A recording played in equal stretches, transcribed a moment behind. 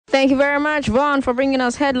Thank you very much, Vaughn, for bringing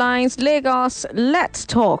us headlines. Lagos, let's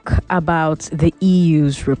talk about the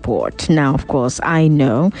EU's report. Now, of course, I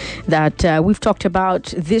know that we've talked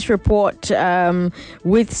about this report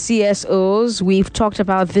with CSOs. We've talked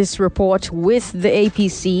about this report with the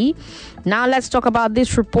APC. Now let's talk about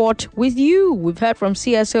this report with you. We've heard from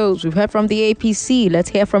CSOs. We've heard from the APC. Let's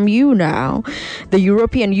hear from you now. The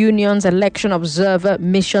European Union's Election Observer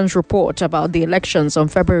Missions report about the elections on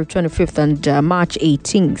February 25th and March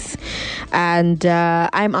 18th. And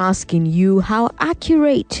I'm asking you, how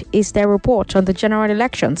accurate is their report on the general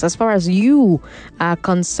elections as far as you are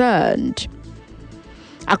concerned?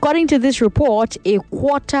 According to this report, a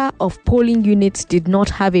quarter of polling units did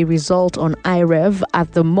not have a result on IREV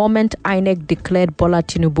at the moment INEC declared Bola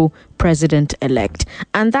Tinubu president-elect.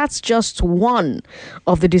 And that's just one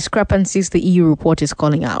of the discrepancies the EU report is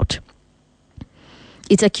calling out.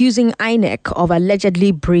 It's accusing INEC of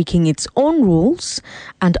allegedly breaking its own rules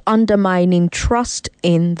and undermining trust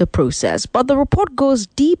in the process. But the report goes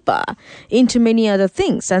deeper into many other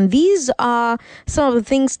things. And these are some of the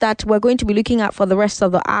things that we're going to be looking at for the rest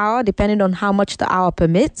of the hour, depending on how much the hour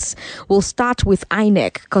permits. We'll start with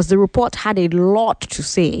INEC because the report had a lot to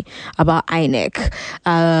say about INEC.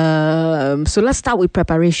 So let's start with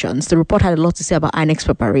preparations. The report had a lot to say about INEC's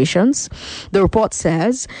preparations. The report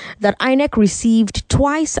says that INEC received twice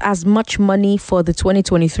as much money for the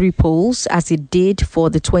 2023 polls as it did for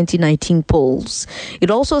the 2019 polls. It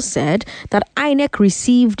also said that INEC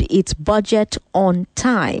received its budget on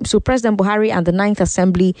time. So President Buhari and the 9th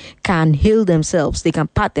Assembly can hail themselves. They can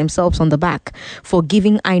pat themselves on the back for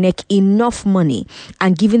giving INEC enough money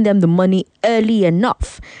and giving them the money early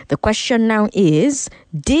enough. The question now is,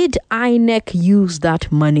 did INEC use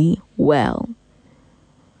that money well?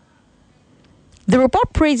 The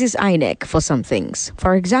report praises INEC for some things.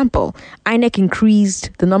 For example, INEC increased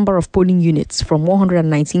the number of polling units from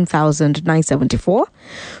 119,974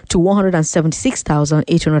 to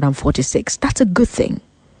 176,846. That's a good thing,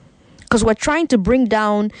 because we're trying to bring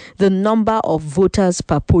down the number of voters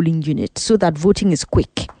per polling unit so that voting is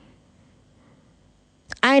quick.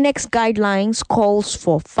 INEC's guidelines calls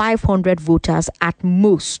for 500 voters at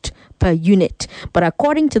most per unit. But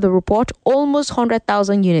according to the report, almost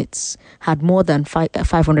 100,000 units had more than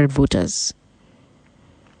 500 voters.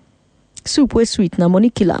 Soup was sweet, na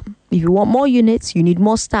money killer. If you want more units, you need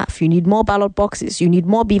more staff, you need more ballot boxes, you need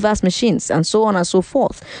more BVAS machines, and so on and so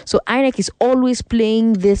forth. So INEC is always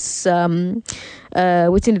playing this,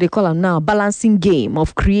 what do they call them now, balancing game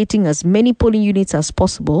of creating as many polling units as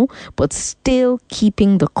possible, but still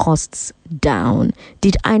keeping the costs down.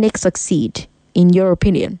 Did INEC succeed, in your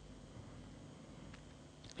opinion?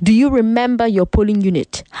 Do you remember your polling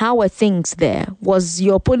unit? How were things there? Was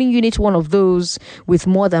your polling unit one of those with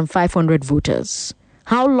more than 500 voters?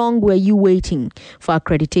 How long were you waiting for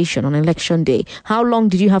accreditation on election day? How long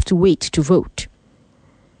did you have to wait to vote?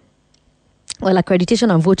 Well,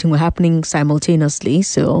 accreditation and voting were happening simultaneously.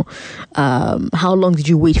 So how long did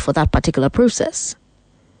you wait for that particular process?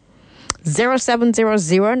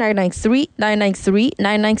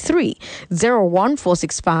 0700-993-993-993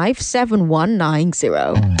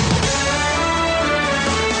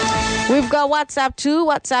 01465-7190. We've got WhatsApp too.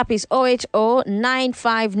 WhatsApp is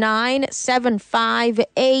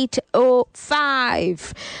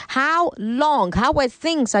 080-959-75805. How were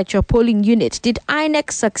things at your polling unit? Did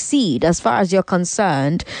INEC succeed as far as you're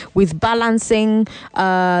concerned with balancing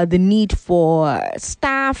the need for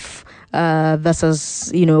staff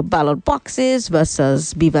versus, ballot boxes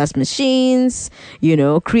versus BVAS machines,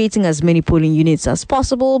 creating as many polling units as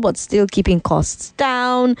possible, but still keeping costs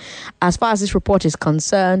down? As far as this report is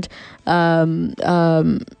concerned,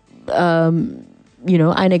 INEC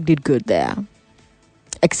did good there,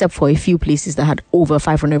 except for a few places that had over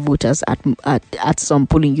 500 voters at some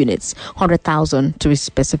polling units, 100,000 to be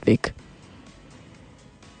specific.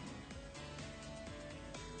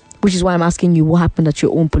 Which is why I'm asking you, what happened at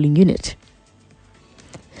your own polling unit?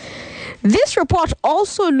 This report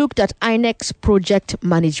also looked at INEC's project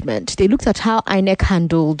management. They looked at how INEC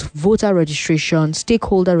handled voter registration,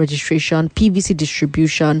 stakeholder registration, PVC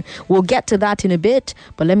distribution. We'll get to that in a bit,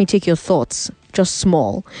 but let me take your thoughts, just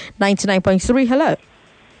small. 99.3, hello.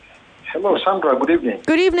 Hello, Sandra. Good evening.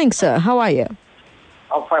 Good evening, sir. How are you?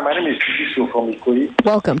 I'm fine. My name is Tidiso from Ikoyi.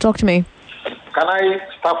 Welcome. Talk to me. Can I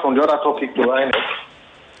start from the other topic to INEC?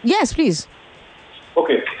 Yes, please.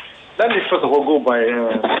 Okay. Let me first of all go by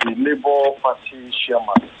the Labour Party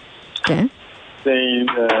chairman. Okay. Saying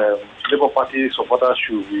Labour Party supporters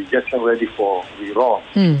should be getting ready for the run.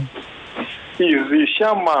 Is the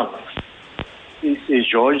chairman is a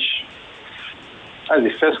judge? That's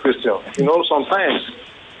the first question. Sometimes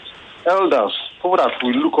elders people that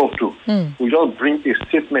we look up to, we just bring a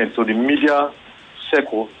statement to the media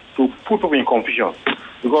circle to put people in confusion.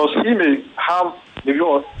 Because he may have maybe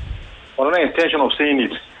another intention of saying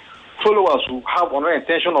it. Followers who have another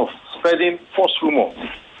intention of spreading false rumor.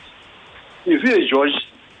 If he is a judge,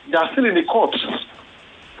 they are still in the court.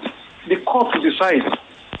 The court will decide.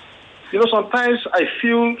 Sometimes I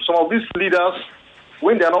feel some of these leaders,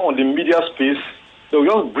 when they are not on the media space, they will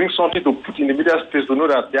just bring something to put in the media space to know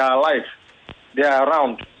that they are alive, they are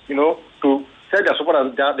around, to tell their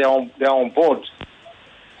supporters that they are on board.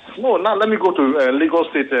 No, now let me go to Lagos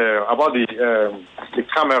State about the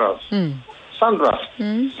cameras. Sandra,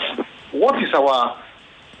 what is our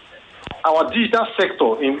digital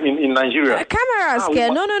sector in Nigeria? Cameras,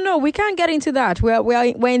 no, we can't get into that.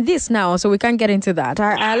 We're in this now, so we can't get into that.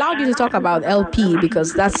 I allowed you to talk about LP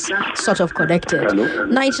because that's sort of connected. Hello.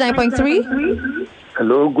 99.3?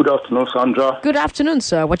 Hello, good afternoon, Sandra. Good afternoon,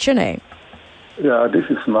 sir. What's your name? Yeah, this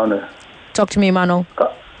is Mano. Talk to me, Mano.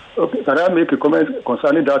 Okay, can I make a comment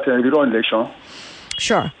concerning that rerun election?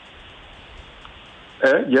 Sure.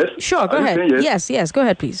 Yes? Sure, go ahead. Yes, go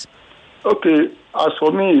ahead, please. Okay, as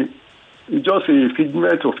for me, it's just a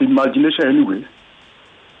figment of imagination anyway,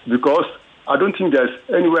 because I don't think there's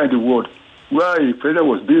anywhere in the world where a president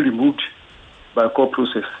was being removed by a court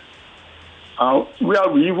process. Where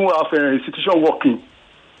we even have an institution working,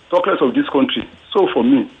 talk less of this country. So for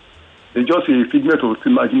me, it's just a figment of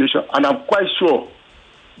imagination, and I'm quite sure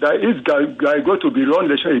that if guy going to be run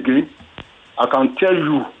election again, I can tell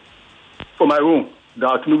you for my own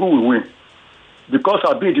that Tinubu will win, because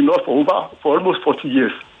I've been in the North for almost 40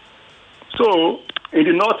 years. So in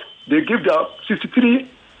the North, they give their 63%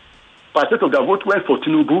 of their vote went for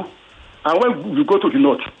Tinubu, and when you go to the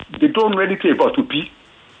North, they don't really care about Obi.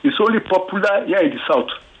 It's only popular here in the South.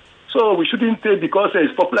 So we shouldn't take because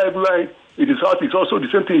it's popular everywhere in the South. It's also the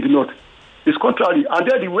same thing in the North. It's contrary, and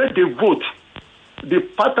then the way they vote, the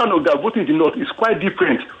pattern of their voting in the North is quite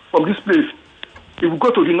different from this place. If you go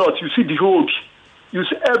to the North, you see the whole, you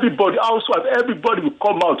see everybody, housewife, everybody will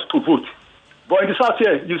come out to vote. But in the South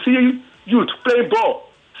here, you see youth playing ball,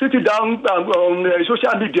 sitting down on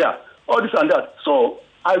social media, all this and that. So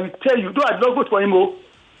I will tell you, though I don't vote for him,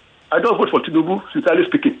 I don't vote for Tinubu, sincerely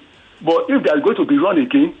speaking. But if they are going to be run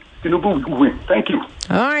again, Tinubu will win. Thank you.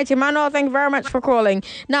 All right, Emmanuel, thank you very much for calling.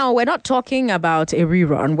 Now, we're not talking about a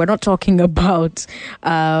rerun. We're not talking about,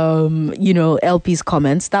 LP's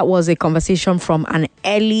comments. That was a conversation from an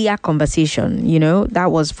earlier conversation,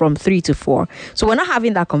 that was from 3 to 4. So we're not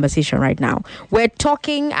having that conversation right now. We're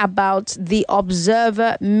talking about the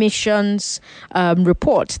Observer Missions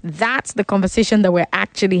report. That's the conversation that we're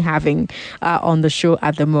actually having on the show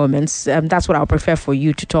at the moment. That's what I'll prefer for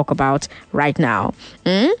you to talk about right now.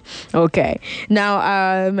 Okay. Now,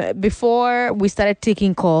 before we started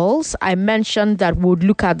taking calls, I mentioned that we would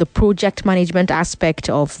look at the project management aspect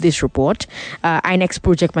of this report, INEC's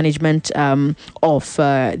project management of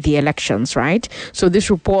the elections, right? So this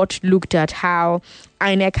report looked at how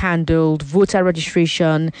INEC handled voter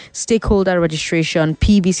registration, stakeholder registration,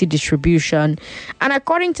 PVC distribution. And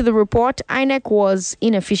according to the report, INEC was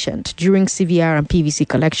inefficient during CVR and PVC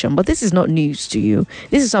collection. But this is not news to you.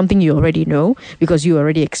 This is something you already know because you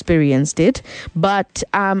already experienced it. But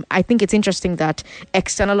I think it's interesting that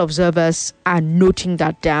external observers are noting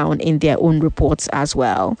that down in their own reports as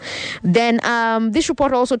well. Then this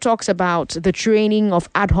report also talks about the training of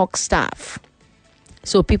ad hoc staff.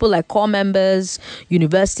 So people like core members,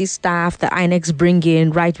 university staff, the INECs bring in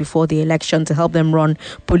right before the election to help them run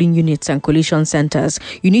polling units and collation centers.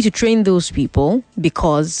 You need to train those people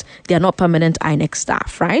because they are not permanent INEC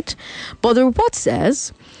staff, right? But the report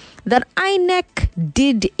says that INEC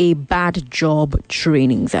did a bad job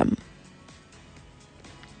training them.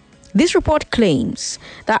 This report claims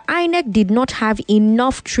that INEC did not have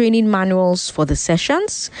enough training manuals for the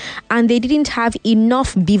sessions and they didn't have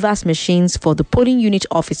enough BVAS machines for the polling unit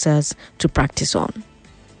officers to practice on.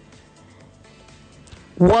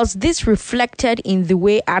 Was this reflected in the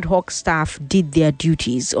way ad hoc staff did their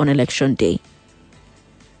duties on election day?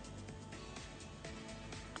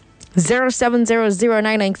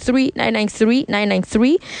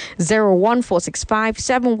 0700-993-993-993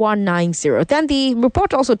 01465-7190. Then the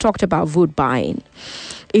report also talked about vote buying.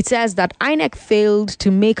 It says that INEC failed to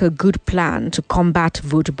make a good plan to combat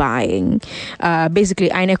vote buying. Basically,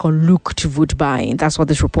 INEC unlooked vote buying. That's what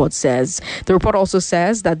this report says. The report also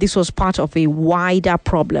says that this was part of a wider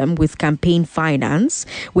problem with campaign finance.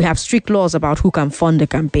 We have strict laws about who can fund a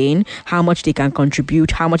campaign, how much they can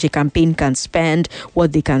contribute, how much a campaign can spend,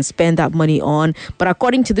 what they can spend that money on. But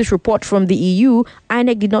according to this report from the EU,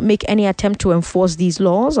 INEC did not make any attempt to enforce these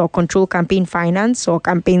laws or control campaign finance or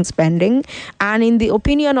campaign spending. And in the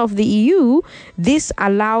opinion of the EU, this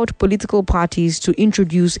allowed political parties to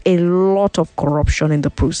introduce a lot of corruption in the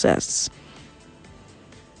process.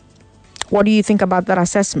 What do you think about that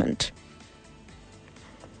assessment?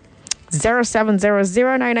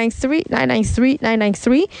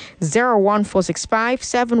 0700-993-993-993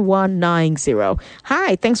 01465-7190.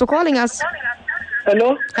 Hi, thanks for calling us.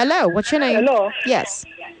 Hello, what's your name? Hello. Yes.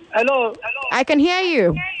 Hello. I can hear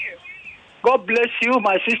you. God bless you,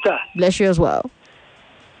 my sister. Bless you as well.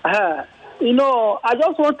 I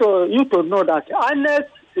just want you to know that INEC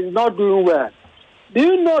is not doing well. Do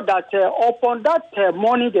you know that upon that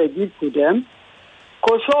money they give to them,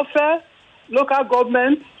 Kosofe, local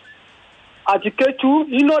government, Ezekwesili,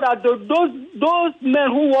 you know that those men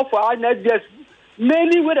who work for INEC, there's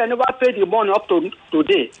many where they never pay the money up to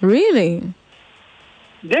today. Really?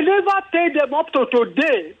 They never pay them up to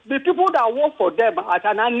today. The people that work for them at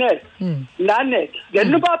an INEC, they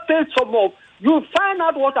never pay some of. You find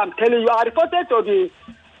out what I'm telling you. I reported to the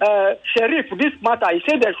sheriff this matter. He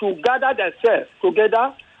said they should gather themselves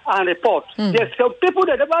together and report. There's some people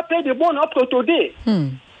that never pay the money up to today.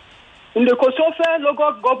 In the Kosofe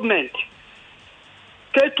local government,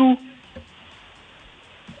 K2.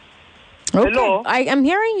 Okay. Hello? I am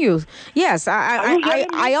hearing you. Yes,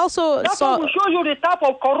 I also That's saw. will show you the type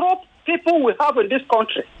of corrupt people we have in this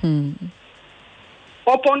country.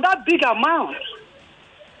 Upon that big amount,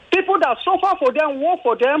 people that suffer for them, work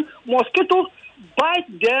for them, mosquitoes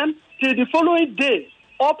bite them till the following day.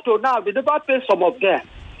 Up to now, they never pay some of them.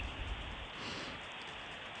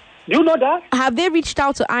 Do you know that? Have they reached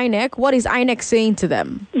out to INEC? What is INEC saying to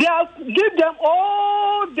them? They have give them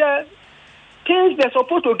all the things they're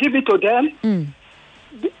supposed to give it to them.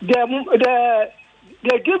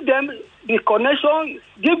 They give them the connection,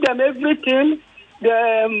 give them everything.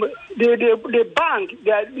 The bank,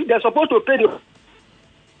 they're supposed to pay the.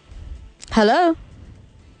 Hello?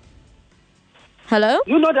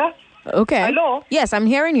 You know that? Okay. Hello? Yes, I'm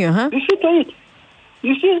hearing you, huh? You see to it.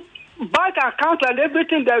 You see, bank account and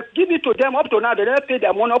everything, they give it to them up to now. They never pay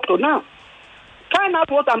their money up to now. Find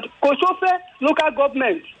out what I'm. Kosofe local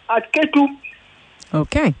government at K2.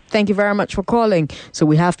 Okay. Thank you very much for calling. So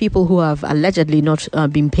we have people who have allegedly not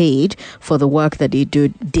been paid for the work that they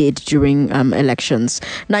did during elections.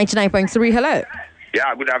 99.3, hello.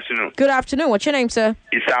 Yeah, good afternoon. Good afternoon. What's your name, sir?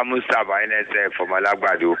 Isa Mustafa, NSF from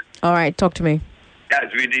Alagbado. All right, talk to me. Yes,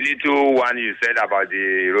 with the little one you said about the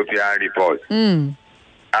European report. I'm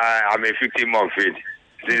a victim of it.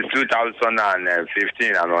 Since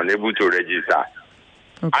 2015, I'm unable to register.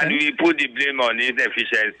 Okay. And we put the blame on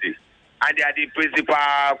inefficiency. And they are the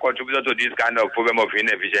principal contributor to this kind of problem of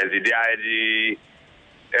inefficiency. They are the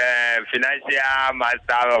financial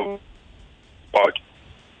master of God.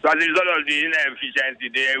 So as a result of the inefficiency,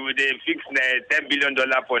 they fixed $10 billion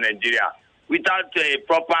for Nigeria without a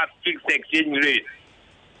proper fixed exchange rate.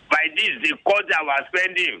 By this, they cut our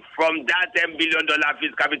spending from that $10 billion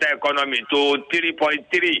fixed capital economy to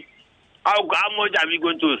 3.3. How much are we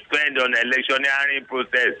going to spend on electioneering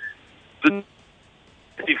process? From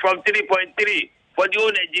 3.3 for the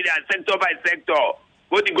whole Nigeria, sector by sector,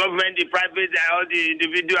 both the government, the private, and all the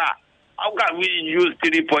individual. How can we use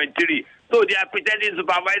 3.3? So they are pretending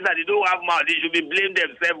supervisors, they don't have mouth. They should be blamed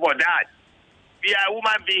themselves for that. We are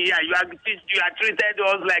human beings here. You are treated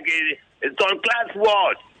us like a third-class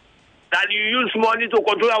world. That you use money to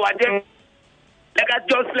control our debt,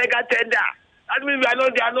 just like a tender. That means they are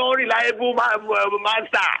not reliable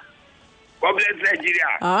master. God bless Nigeria.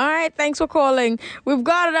 All right, thanks for calling. We've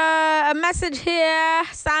got a message here.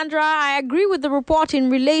 Sandra, I agree with the report in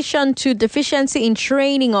relation to deficiency in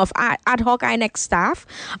training of ad hoc INEC staff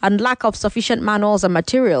and lack of sufficient manuals and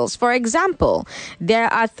materials. For example,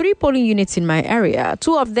 there are 3 polling units in my area.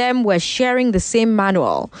 2 of them were sharing the same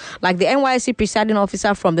manual. Like the NYSC presiding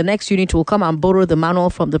officer from the next unit will come and borrow the manual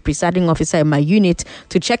from the presiding officer in my unit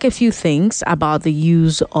to check a few things about the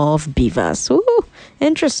use of beavers. Ooh,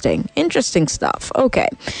 interesting. Interesting stuff. Okay.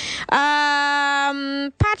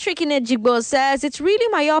 Patrick in Ejigbo says it's really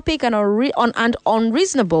myopic and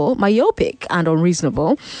unreasonable. Myopic and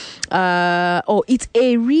unreasonable. It's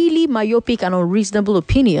a really myopic and unreasonable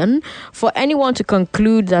opinion for anyone to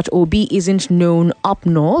conclude that Obi isn't known up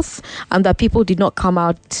north and that people did not come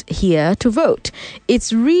out here to vote.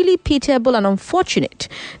 It's really pitiable and unfortunate,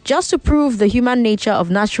 just to prove the human nature of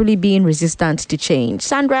naturally being resistant to change.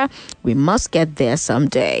 Sandra, we must get there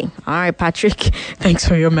someday. All right, Patrick, thanks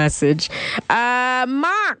for your message.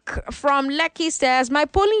 Mark from Lekki says, my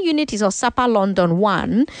polling unit is Osapa London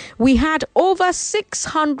 1. We had over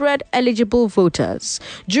 600 eligible voters.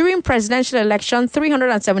 During presidential election,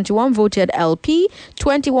 371 voted LP,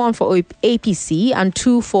 21 for APC, and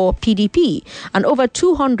 2 for PDP, and over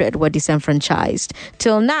 200 were disenfranchised.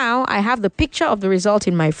 Till now, I have the picture of the result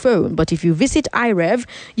in my phone, but if you visit IREV,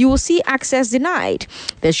 you will see access denied.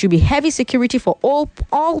 There should be heavy security for all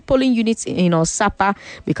polling units in Osapa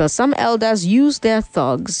because some elders use their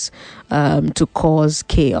thugs to cause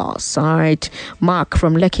chaos. All right, Mark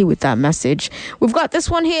from Lekki with that message. We've got this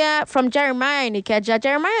one here from Jeremiah Nikeja.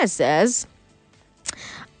 Jeremiah says,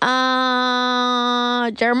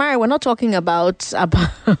 Jeremiah, we're not talking about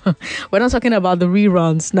we're not talking about the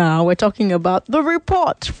reruns now. We're talking about the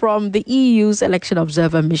report from the EU's election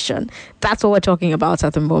observer mission. That's what we're talking about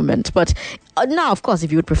at the moment. But now, of course,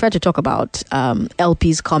 if you would prefer to talk about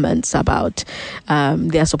LP's comments about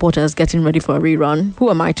their supporters getting ready for a rerun, who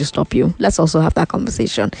am I to stop you? Let's also have that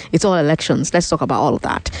conversation. It's all elections. Let's talk about all of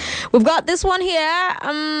that. We've got this one here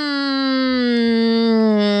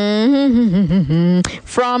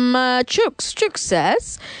from Chooks. Chooks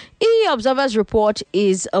says, EU Observer's report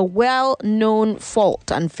is a well-known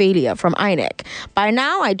fault and failure from INEC. By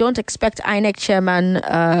now, I don't expect INEC chairman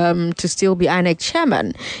to still be INEC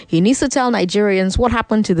chairman. He needs to tell Nigerians what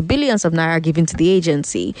happened to the billions of naira given to the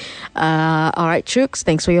agency. All right, Chooks,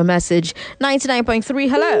 thanks for your message. 99.3,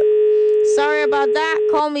 hello. Sorry about that.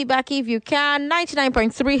 Call me back if you can.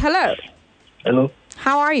 99.3, hello. Hello.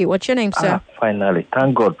 How are you? What's your name, sir? Finally.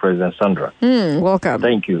 Thank God, President Sandra. Welcome.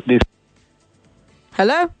 Thank you.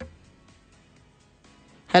 Hello?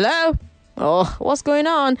 Hello? Oh, what's going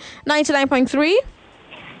on? 99.3?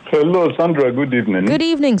 Hello, Sandra. Good evening. Good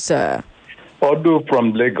evening, sir. Odu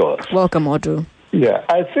from Lagos. Welcome, Odu. Yeah,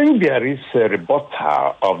 I think there is a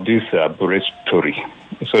rebuttal of this Buret story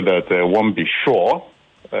so that one be sure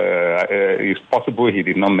it's possible he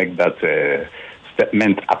did not make that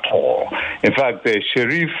statement at all. In fact, the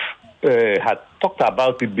sheriff had talked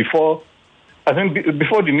about it before, I think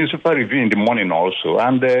before the newspaper review in the morning also,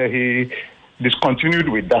 and he discontinued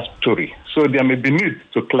with that story. So there may be need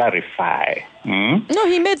to clarify. No,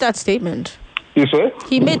 he made that statement. You say?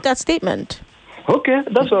 He made that statement. Okay,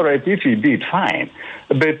 that's all right. If he did, fine.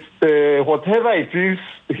 But whatever it is,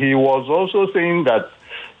 he was also saying that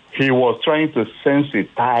he was trying to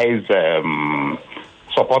sensitize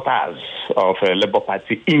supporters of Labour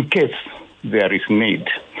Party in case there is need.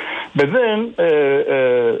 But then,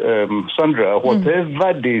 Sandra,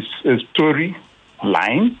 whatever this story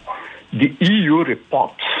line, the EU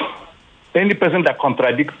report, any person that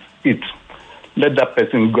contradicts it, let that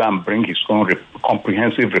person go and bring his own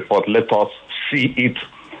comprehensive report. Let us see it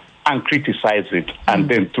and criticize it and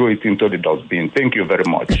then throw it into the dustbin. Thank you very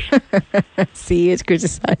much. See it,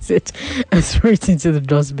 criticize it, and throw it into the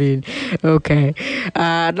dustbin. Okay.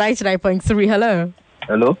 99.3, hello.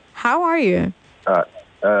 Hello. How are you?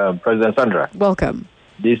 President Sandra. Welcome.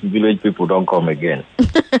 These village people don't come again.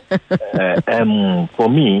 For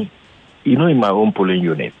me, in my own polling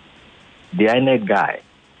unit, the INEC guy,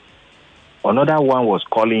 another one was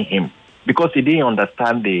calling him because he didn't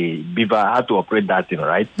understand the beaver, how to operate that thing,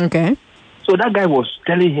 right? Okay. So that guy was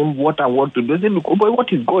telling him what I want to do. He said, look, oh boy,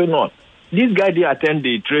 what is going on? This guy didn't attend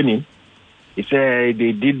the training. He said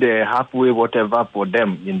they did the halfway whatever for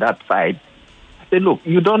them in that side. I said, look,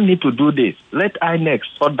 you don't need to do this. Let INEC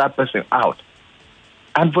sort that person out.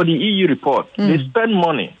 And for the EU report, they spend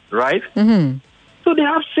money, right? Mm-hmm. So they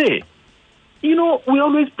have say. We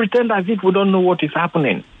always pretend as if we don't know what is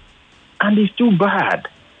happening. And it's too bad.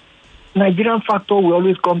 Nigerian factor will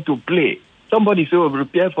always come to play. Somebody said,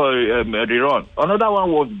 prepare for a rerun. Another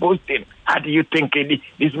one was boasting. How do you think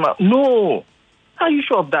this man? No. How are you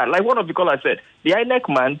sure of that? Like one of the callers said, the INEC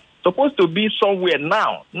man supposed to be somewhere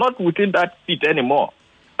now, not within that seat anymore.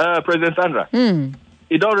 President Sandra.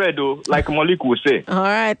 It already do, like Malik would say. All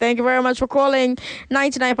right. Thank you very much for calling.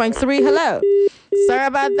 99.3, hello. Sorry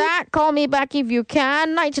about that. Call me back if you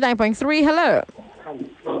can. 99.3, hello.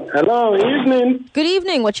 Hello, evening. Good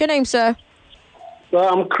evening. What's your name, sir?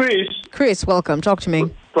 I'm Chris. Chris, welcome. Talk to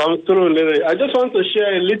me. From Surulere. I just want to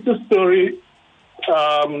share a little story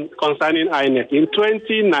concerning INEC. In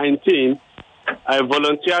 2019, I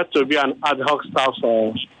volunteered to be an ad hoc staff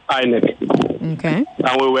for INEC. Okay.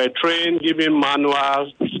 And we were trained, given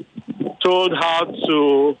manuals, told how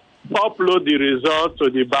to upload the results to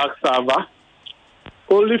the back server,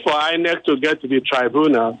 only for INEC to get to the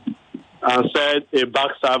tribunal and said a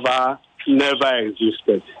back server never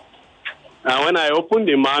existed. And when I opened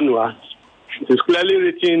the manual, it is clearly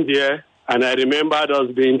written there, and I remembered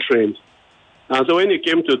us being trained. And so when it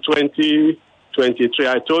came to 2023,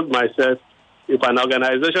 I told myself, if an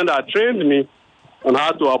organization that trained me on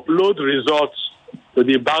how to upload results to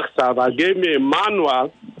the back server gave me a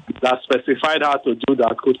manual that specified how to do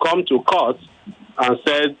that, could come to court and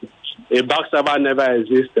said a back server never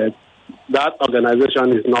existed, that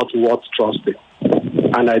organization is not worth trusting.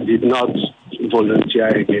 And I did not volunteer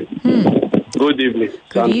again. Good evening.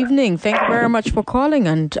 Good evening. Thank you very much for calling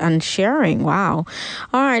and sharing. Wow.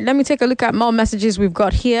 All right, let me take a look at more messages we've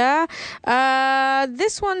got here.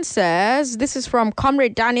 This one says, this is from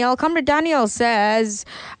Comrade Daniel. Comrade Daniel says,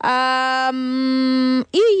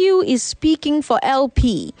 EU is speaking for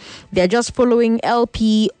LP. They're just following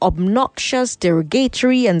LP obnoxious,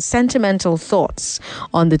 derogatory, and sentimental thoughts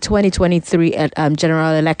on the 2023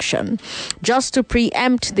 general election. Just to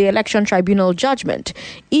preempt the election tribunal judgment,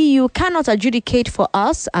 EU cannot adjudicate for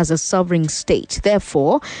us as a sovereign state.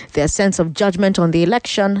 Therefore, their sense of judgment on the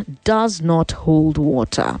election does not hold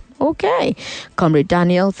water. Okay. Comrade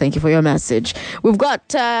Daniel, thank you for your message. We've got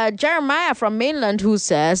Jeremiah from mainland who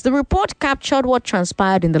says, the report captured what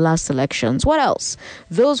transpired in the last elections. What else?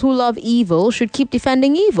 Those who love evil should keep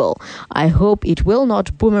defending evil. I hope it will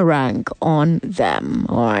not boomerang on them.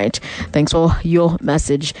 All right. Thanks for your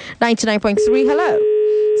message. 99.3, hello.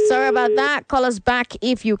 Sorry about that. Call us back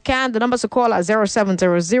if you can. The numbers to call are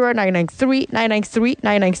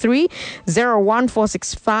 0700-993-993,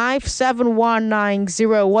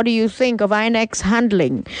 01465-7190. What do you think of INEC's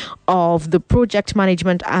handling of the project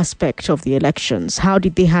management aspect of the elections? How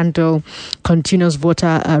did they handle continuous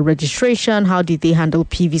voter registration? How did they handle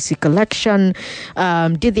PVC collection?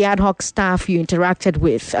 Did the ad hoc staff you interacted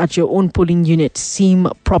with at your own polling unit seem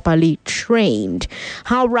properly trained?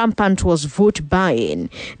 How rampant was vote buying?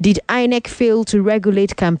 Did INEC fail to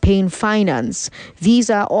regulate campaign finance? These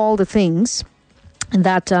are all the things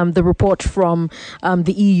that the report from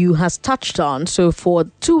the EU has touched on. So for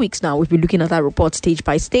 2 weeks now, we've been looking at that report stage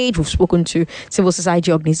by stage. We've spoken to civil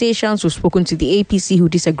society organizations. We've spoken to the APC who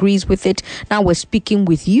disagrees with it. Now we're speaking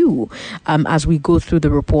with you as we go through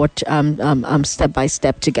the report step by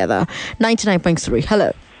step together. 99.3,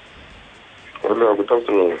 hello. Hello, good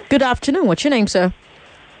afternoon. Good afternoon. What's your name, sir?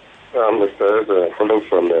 Mr. Eze, calling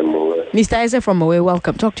from Mowe. Mr. Eze from Mowe,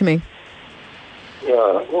 welcome. Talk to me.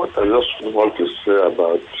 Yeah, what I just want to say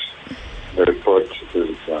about the report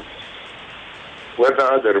is that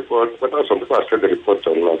whether some people have said the report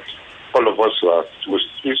or not, all of us we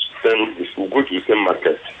go to the same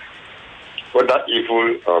market. Whether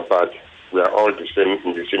evil or bad, we are all the same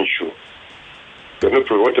in the same shoe. So no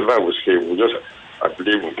problem. Whatever I will say, I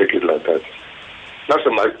believe we'll take it like that. Last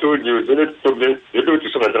time I told you, the only problem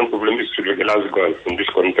is to legalize gun in this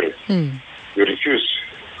country. You refuse.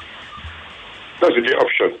 That's the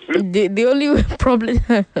option. The only problem...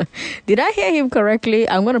 Did I hear him correctly?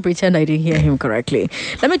 I'm going to pretend I didn't hear him correctly.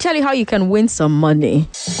 Let me tell you how you can win some money.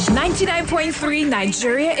 99.3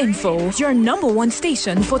 Nigeria Info, your number one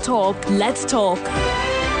station for talk. Let's talk.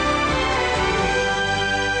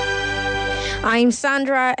 I'm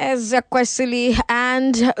Sandra Ezekwesili,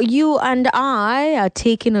 and you and I are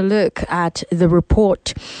taking a look at the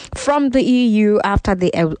report from the EU after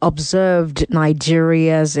they observed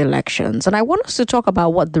Nigeria's elections. And I want us to talk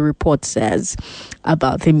about what the report says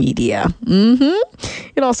about the media.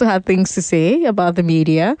 It also had things to say about the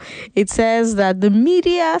media. It says that the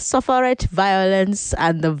media suffered violence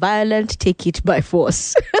and the violent take it by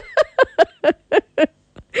force.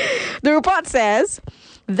 The report says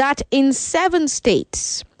that in 7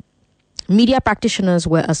 states, media practitioners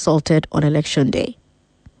were assaulted on election day,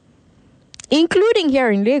 including here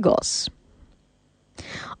in Lagos.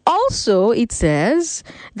 Also, it says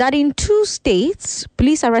that in 2 states,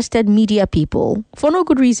 police arrested media people for no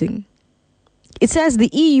good reason. It says the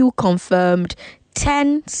EU confirmed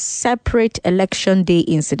 10 separate election day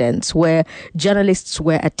incidents where journalists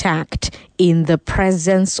were attacked in the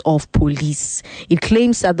presence of police. It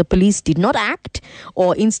claims that the police did not act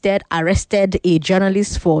or instead arrested a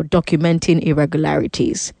journalist for documenting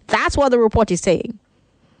irregularities. That's what the report is saying.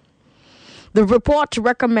 The report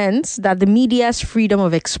recommends that the media's freedom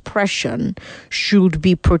of expression should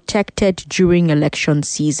be protected during election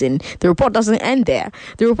season. The report doesn't end there.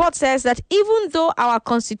 The report says that even though our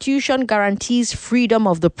constitution guarantees freedom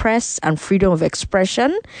of the press and freedom of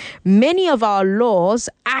expression, many of our laws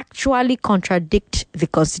actually contradict the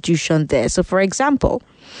constitution there. So, for example,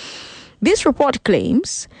 this report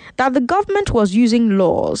claims that the government was using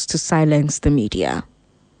laws to silence the media.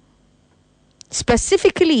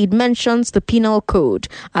 Specifically, it mentions the Penal Code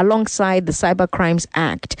alongside the Cybercrimes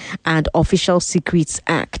Act and Official Secrets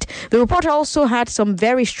Act. The report also had some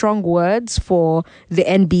very strong words for the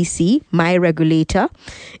NBC, my regulator.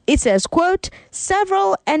 It says, quote,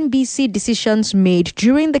 several NBC decisions made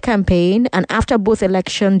during the campaign and after both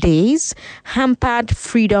election days hampered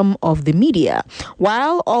freedom of the media,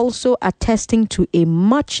 while also attesting to a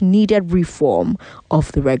much-needed reform of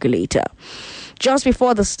the regulator. Just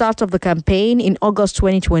before the start of the campaign in August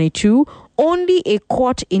 2022, only a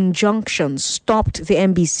court injunction stopped the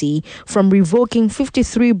NBC from revoking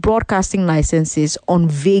 53 broadcasting licenses on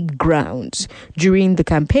vague grounds. During the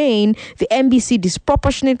campaign, the NBC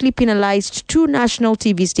disproportionately penalized 2 national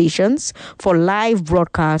TV stations for live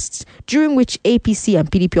broadcasts, during which APC and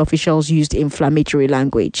PDP officials used inflammatory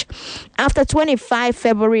language. After 25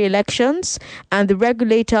 February elections, and the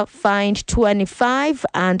regulator fined 25,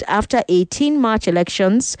 and after 18 March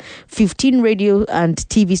elections, 15 radio and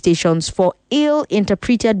TV stations for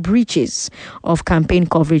ill-interpreted breaches of campaign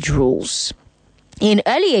coverage rules. In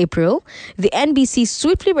early April, the NBC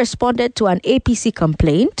swiftly responded to an APC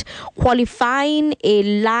complaint, qualifying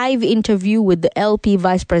a live interview with the LP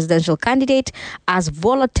vice presidential candidate as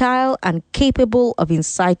volatile and capable of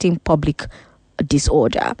inciting public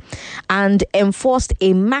disorder, and enforced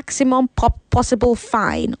a maximum possible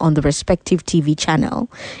fine on the respective TV channel.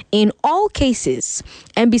 In all cases,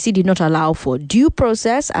 NBC did not allow for due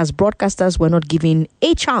process as broadcasters were not given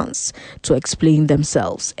a chance to explain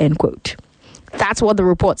themselves, end quote. That's what the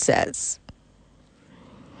report says.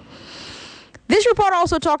 This report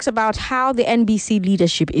also talks about how the NBC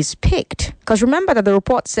leadership is picked. Because remember that the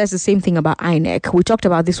report says the same thing about INEC. We talked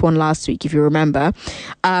about this one last week, if you remember.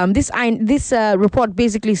 This report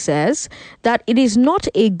basically says that it is not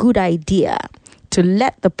a good idea to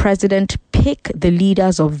let the president pick the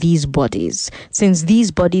leaders of these bodies, since these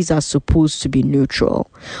bodies are supposed to be neutral.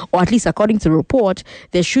 Or at least according to the report,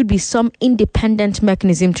 there should be some independent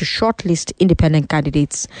mechanism to shortlist independent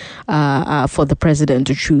candidates for the president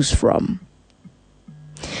to choose from.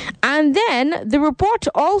 And then the report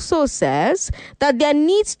also says that there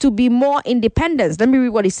needs to be more independence. Let me read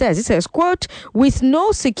what it says. It says, quote, with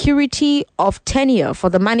no security of tenure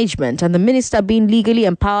for the management and the minister being legally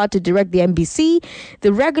empowered to direct the NBC,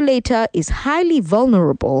 the regulator is highly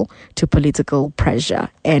vulnerable to political pressure,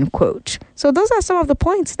 end quote. So those are some of the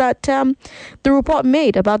points that the report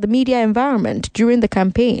made about the media environment during the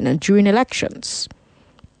campaign and during elections.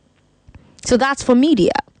 So that's for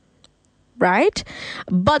media. Right?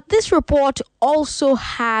 But this report also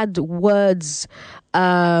had words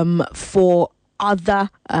for other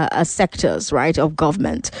sectors, right, of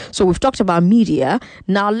government. So we've talked about media.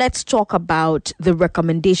 Now let's talk about the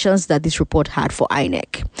recommendations that this report had for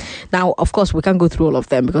INEC. Now, of course, we can't go through all of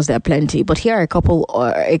them because there are plenty, but here are a couple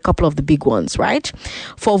of the big ones, right?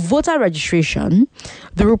 For voter registration,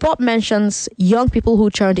 the report mentions young people who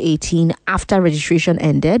turned 18 after registration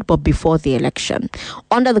ended, but before the election.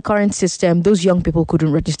 Under the current system, those young people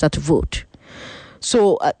couldn't register to vote.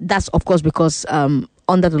 So that's, of course, because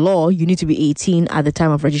under the law, you need to be 18 at the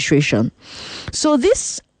time of registration. So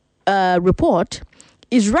this report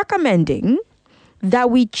is recommending that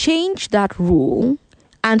we change that rule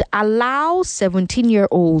and allow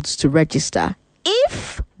 17-year-olds to register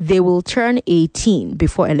if they will turn 18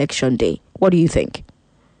 before election day. What do you think?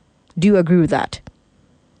 Do you agree with that?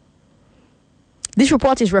 This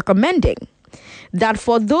report is recommending that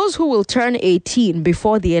for those who will turn 18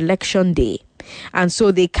 before the election day, and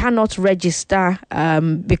so they cannot register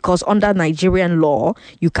because under Nigerian law,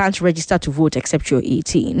 you can't register to vote except you're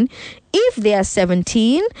 18. If they are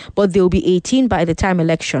 17, but they'll be 18 by the time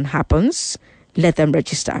election happens, let them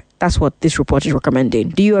register. That's what this report is recommending.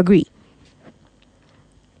 Do you agree?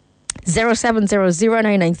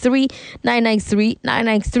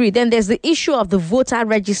 0700-993-993-993. Then there's the issue of the voter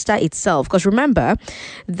register itself. Because remember,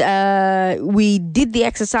 we did the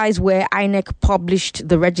exercise where INEC published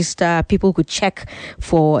the register. People could check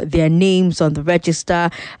for their names on the register.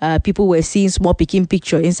 People were seeing small picking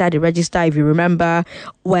picture inside the register, if you remember.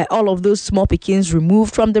 Were all of those small pickings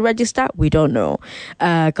removed from the register? We don't know.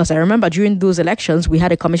 Because I remember during those elections, we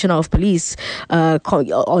had a commissioner of police on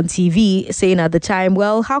TV saying at the time,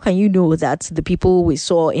 well, how can you know that the people we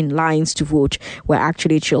saw in lines to vote were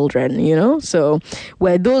actually children, you know? So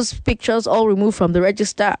were those pictures all removed from the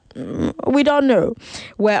register? We don't know.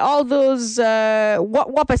 Were all those,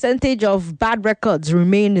 what percentage of bad records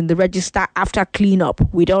remain in the register after cleanup?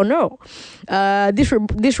 We don't know.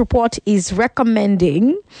 This report is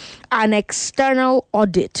recommending an external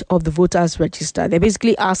audit of the voters register. They're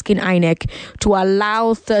basically asking INEC to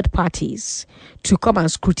allow third parties to come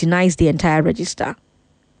and scrutinize the entire register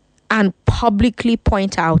and publicly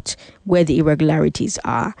point out where the irregularities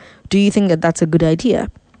are. Do you think that that's a good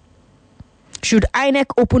idea? Should INEC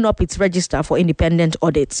open up its register for independent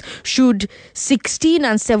audits? Should 16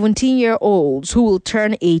 and 17-year-olds who will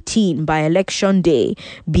turn 18 by election day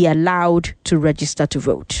be allowed to register to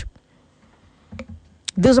vote?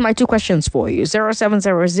 Those are my two questions for you.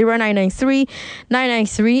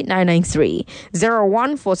 070-0993-993-993.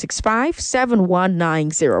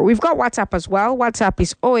 01465-7190. We've got WhatsApp as well. WhatsApp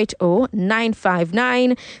is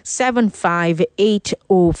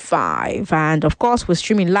 080-959-75805. And of course, we're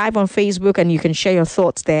streaming live on Facebook and you can share your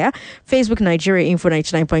thoughts there. Facebook Nigeria Info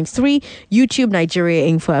 99.3. YouTube Nigeria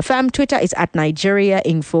Info FM. Twitter is at Nigeria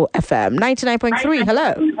Info FM. 99.3.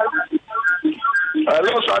 Hello.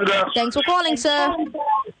 Hello, Sandra. Thanks for calling, sir.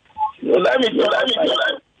 Let me.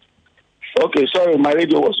 Okay, sorry, my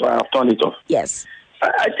radio was on. I've turned it off. Yes.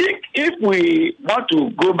 I think if we want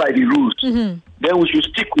to go by the rules, then we should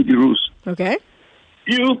stick with the rules. Okay.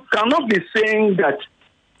 You cannot be saying that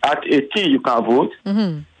at 18 you can vote,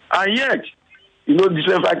 and yet,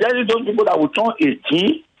 disenfranchising those people that will turn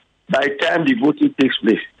 18 by the time the voting takes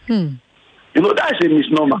place. That's a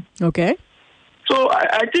misnomer. Okay. So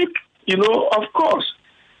I think, of course,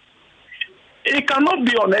 it cannot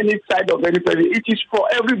be on any side of anybody. It is for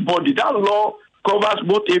everybody. That law covers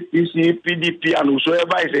both APC, PDP, and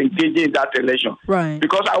whosoever is engaging in that election. Right.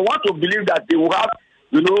 Because I want to believe that they will have,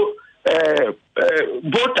 voters,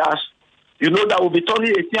 that will be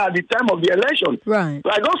turning 18 at the time of the election. Right.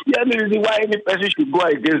 So I don't see any reason why any person should go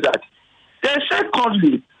against that. Then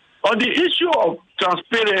secondly, on the issue of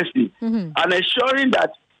transparency and ensuring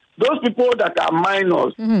that those people that are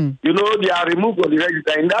minors, they are removed from the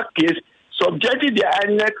register. In that case, subjecting the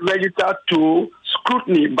INEC register to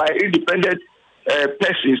scrutiny by independent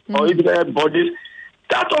persons or independent bodies,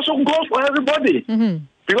 that also goes for everybody.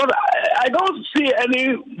 Because I don't see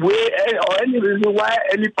any way or any reason why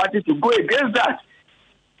any party to go against that.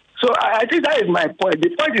 So I think that is my point. The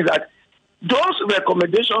point is that those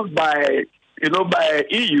recommendations by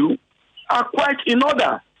EU are quite in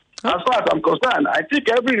order. As far as I'm concerned, I think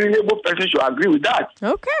every reasonable person should agree with that.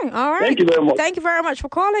 Okay, all right. Thank you very much. Thank you very much for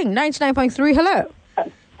calling. 99.3, hello.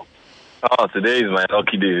 Oh, today is my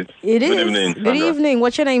lucky day. It is. Good evening. Good evening.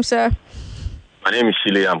 What's your name, sir? My name is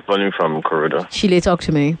Shile. I'm calling from Corridor. Shile, talk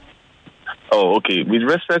to me. Oh, okay. With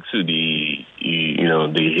respect to the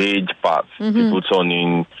age part, people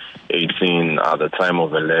turning 18 at the time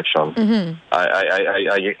of election,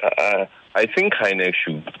 I think INEC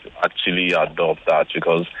should actually adopt that,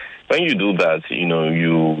 because when you do that, you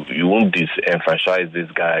won't disenfranchise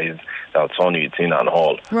these guys that turn 18 and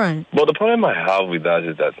all. Right. But the problem I have with that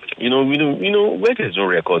is that where there's no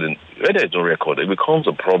record, it becomes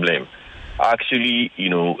a problem. Actually,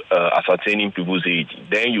 ascertaining people's age.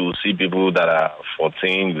 Then you will see people that are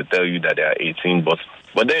 14 will tell you that they are 18, but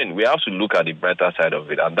then we have to look at the brighter side of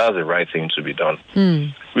it, and that's the right thing to be done.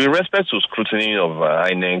 With respect to scrutiny of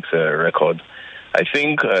INEC's record, I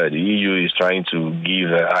think the EU is trying to give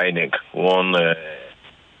INEC one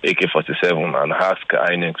AK-47 and ask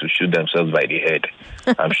INEC to shoot themselves by the head.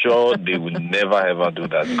 I'm sure they will never ever do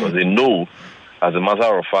that, because they know, as a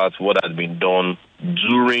matter of fact, what has been done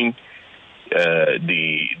during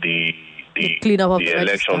the cleanup of the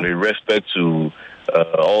election with respect to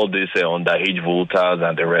all these underage voters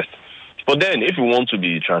and the rest. But then, if we want to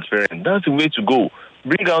be transparent, that's the way to go.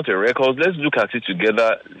 Bring out a record. Let's look at it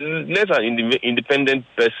together. Let an independent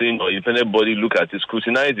person or independent body look at it,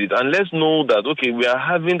 scrutinize it, and let's know that, okay, we are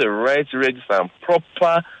having the right register and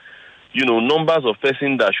proper, numbers of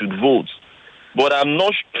persons that should vote. But I'm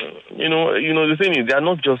not the thing is, they are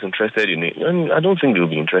not just interested in it. I don't think they'll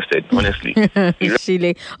be interested, honestly.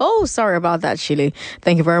 Shile. Oh, sorry about that, Shile.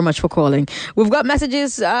 Thank you very much for calling. We've got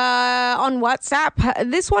messages on WhatsApp.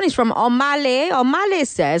 This one is from Omale. Omale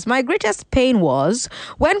says, my greatest pain was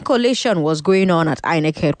when collation was going on at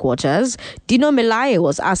INEC headquarters. Dino Melaye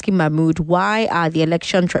was asking Mahmoud, why are the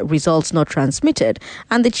election results not transmitted?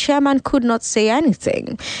 And the chairman could not say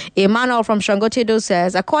anything. Emmanuel from Shangotedo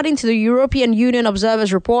says, according to the European Union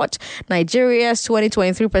Observers Report, Nigeria's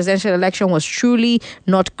 2023 presidential election was truly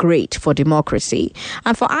not great for democracy.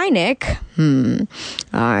 And for INEC,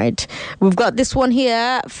 all right, we've got this one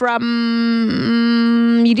here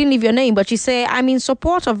from, you didn't leave your name, but you say, I'm in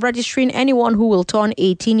support of registering anyone who will turn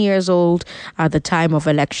 18 years old at the time of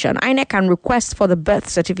election. INEC can request for the birth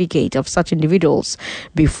certificate of such individuals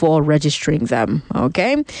before registering them.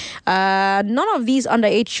 Okay. None of these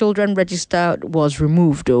underage children registered was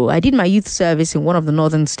removed, though. I did my youth service in one of the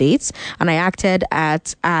northern states, and I acted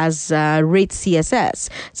as rate CSS.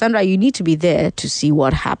 Sandra, you need to be there to see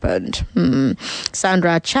what happened.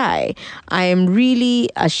 Sandra Chai, I am really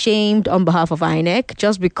ashamed on behalf of INEC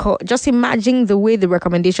just imagine the way the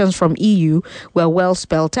recommendations from EU were well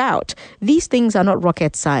spelled out. These things are not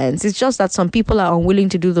rocket science. It's just that some people are unwilling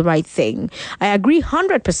to do the right thing. I agree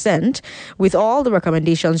 100% with all the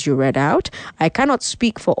recommendations you read out. I cannot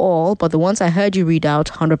speak for all, but the ones I heard you read out,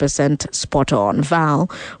 100% spot on. Val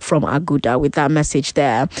from Aguda with that message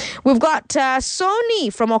there. We've got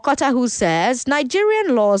Sony from Okota who says,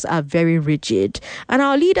 Nigerian laws are very rigid and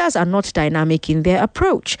our leaders are not dynamic in their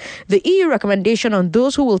approach. The EU recommendation on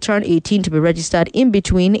those who will turn 18 to be registered in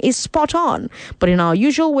between is spot on. But in our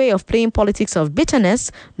usual way of playing politics of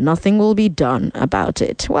bitterness, nothing will be done about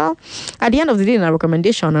it. Well, at the end of the day,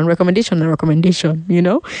 recommendation, you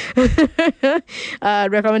know?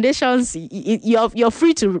 Recommendations, you're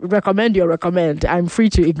free to recommend your recommend. I'm free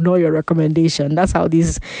to ignore your recommendation. That's how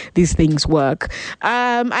these things work.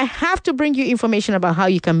 I have to bring you information about how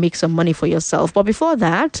you can make some money for yourself. But before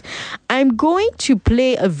that, I'm going to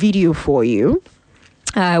play a video for you.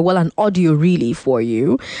 An audio really for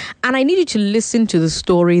you. And I need you to listen to the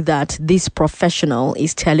story that this professional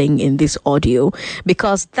is telling in this audio,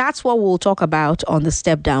 because that's what we'll talk about on the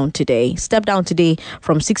Step Down today. Step Down today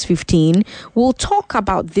from 6:15. We'll talk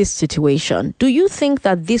about this situation. Do you think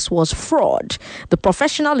that this was fraud? The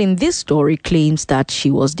professional in this story claims that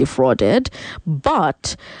she was defrauded,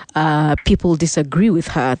 but people disagree with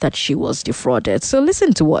her that she was defrauded. So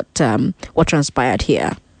listen to what transpired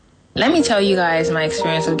here. Let me tell you guys my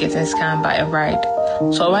experience of getting scammed by a bride.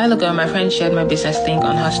 So a while ago, my friend shared my business link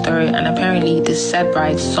on her story, and apparently this said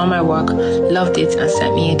bride saw my work, loved it, and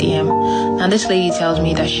sent me a DM. Now this lady tells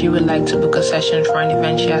me that she would like to book a session for an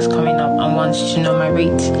event she has coming up and wants to know my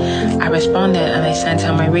rate. I responded and I sent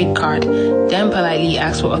her my rate card, then politely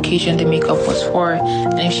asked what occasion the makeup was for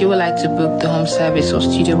and if she would like to book the home service or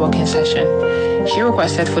studio working session. She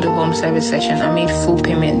requested for the home service session and made full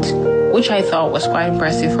payment, which I thought was quite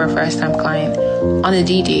impressive for a first-time client. On the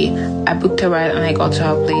D-Day, I booked a ride and I got to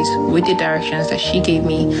her place. With the directions that she gave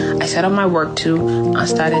me, I set up my work too and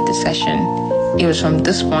started the session. It was from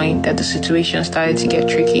this point that the situation started to get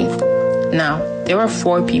tricky. Now, there were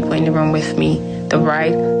 4 people in the room with me. The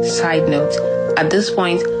bride, side note, at this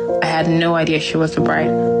point, I had no idea she was the bride,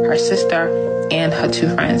 her sister, and her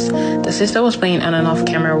 2 friends. The sister was playing an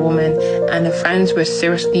off-camera woman, and the friends were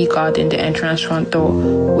seriously guarding the entrance front door,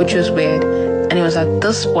 which was weird. And it was at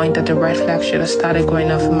this point that the red flag should have started going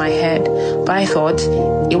off in my head. But I thought,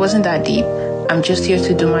 it wasn't that deep. I'm just here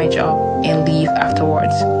to do my job and leave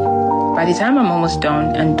afterwards. By the time I'm almost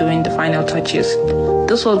done and doing the final touches,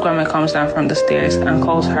 this old grandma comes down from the stairs and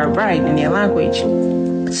calls her bride in their language.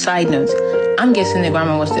 Side note, I'm guessing the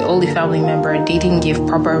grandma was the only family member they didn't give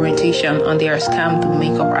proper orientation on their scam the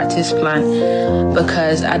makeup artist plan,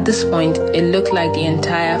 because at this point it looked like the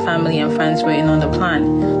entire family and friends were in on the plan.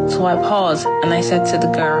 So I paused and I said to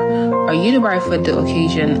the girl, "Are you the bride for the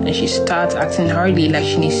occasion?" And she starts acting hurriedly like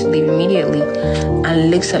she needs to leave immediately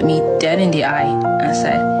and looks at me dead in the eye and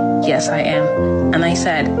said, "Yes, I am." And I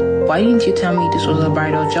said, "Why didn't you tell me this was a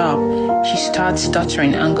bridal job?" She starts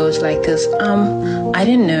stuttering and goes like this, I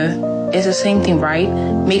didn't know. It's the same thing, right?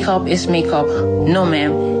 Makeup is makeup. No,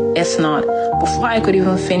 ma'am, it's not. Before I could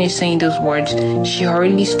even finish saying those words, she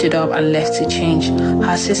hurriedly stood up and left to change.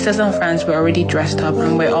 Her sisters and friends were already dressed up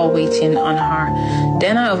and were all waiting on her.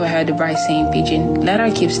 Then I overheard the bride saying pidgin, "Let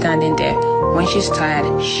her keep standing there. When she's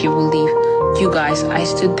tired, she will leave." You guys, I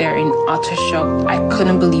stood there in utter shock. I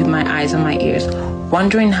couldn't believe my eyes and my ears,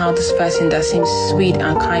 wondering how this person that seems sweet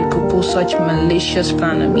and kind could pull such malicious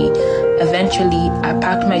plan on me. Eventually, I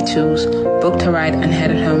packed my tools, booked a ride, and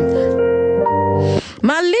headed home.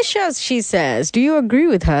 Malicious, she says. Do you agree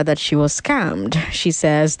with her that she was scammed? She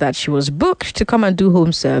says that she was booked to come and do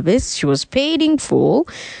home service. She was paid in full.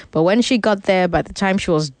 But when she got there, by the time she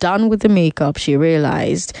was done with the makeup, she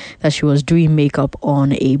realized that she was doing makeup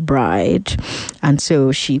on a bride. And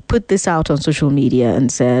so she put this out on social media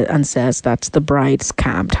and says that the bride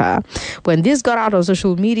scammed her. When this got out on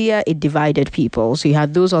social media, it divided people. So you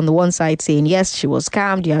had those on the one side saying, yes, she was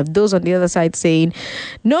scammed. You have those on the other side saying,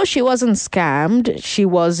 no, she wasn't scammed. She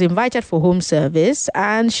was invited for home service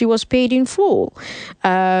and she was paid in full.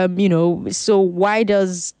 So why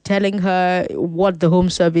does telling her what the home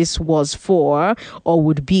service was for or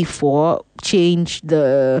would be for change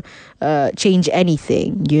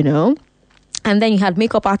anything, And then you had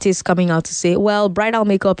makeup artists coming out to say, well, bridal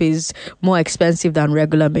makeup is more expensive than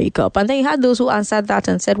regular makeup. And then you had those who answered that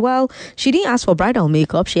and said, well, she didn't ask for bridal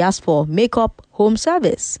makeup. She asked for makeup home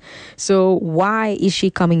service. So why is she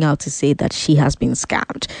coming out to say that she has been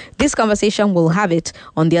scammed? This conversation, we'll have it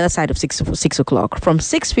on the other side of 6 o'clock. From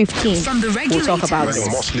 6:15, we'll talk about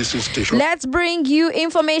this. Let's bring you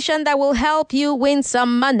information that will help you win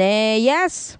some money. Yes?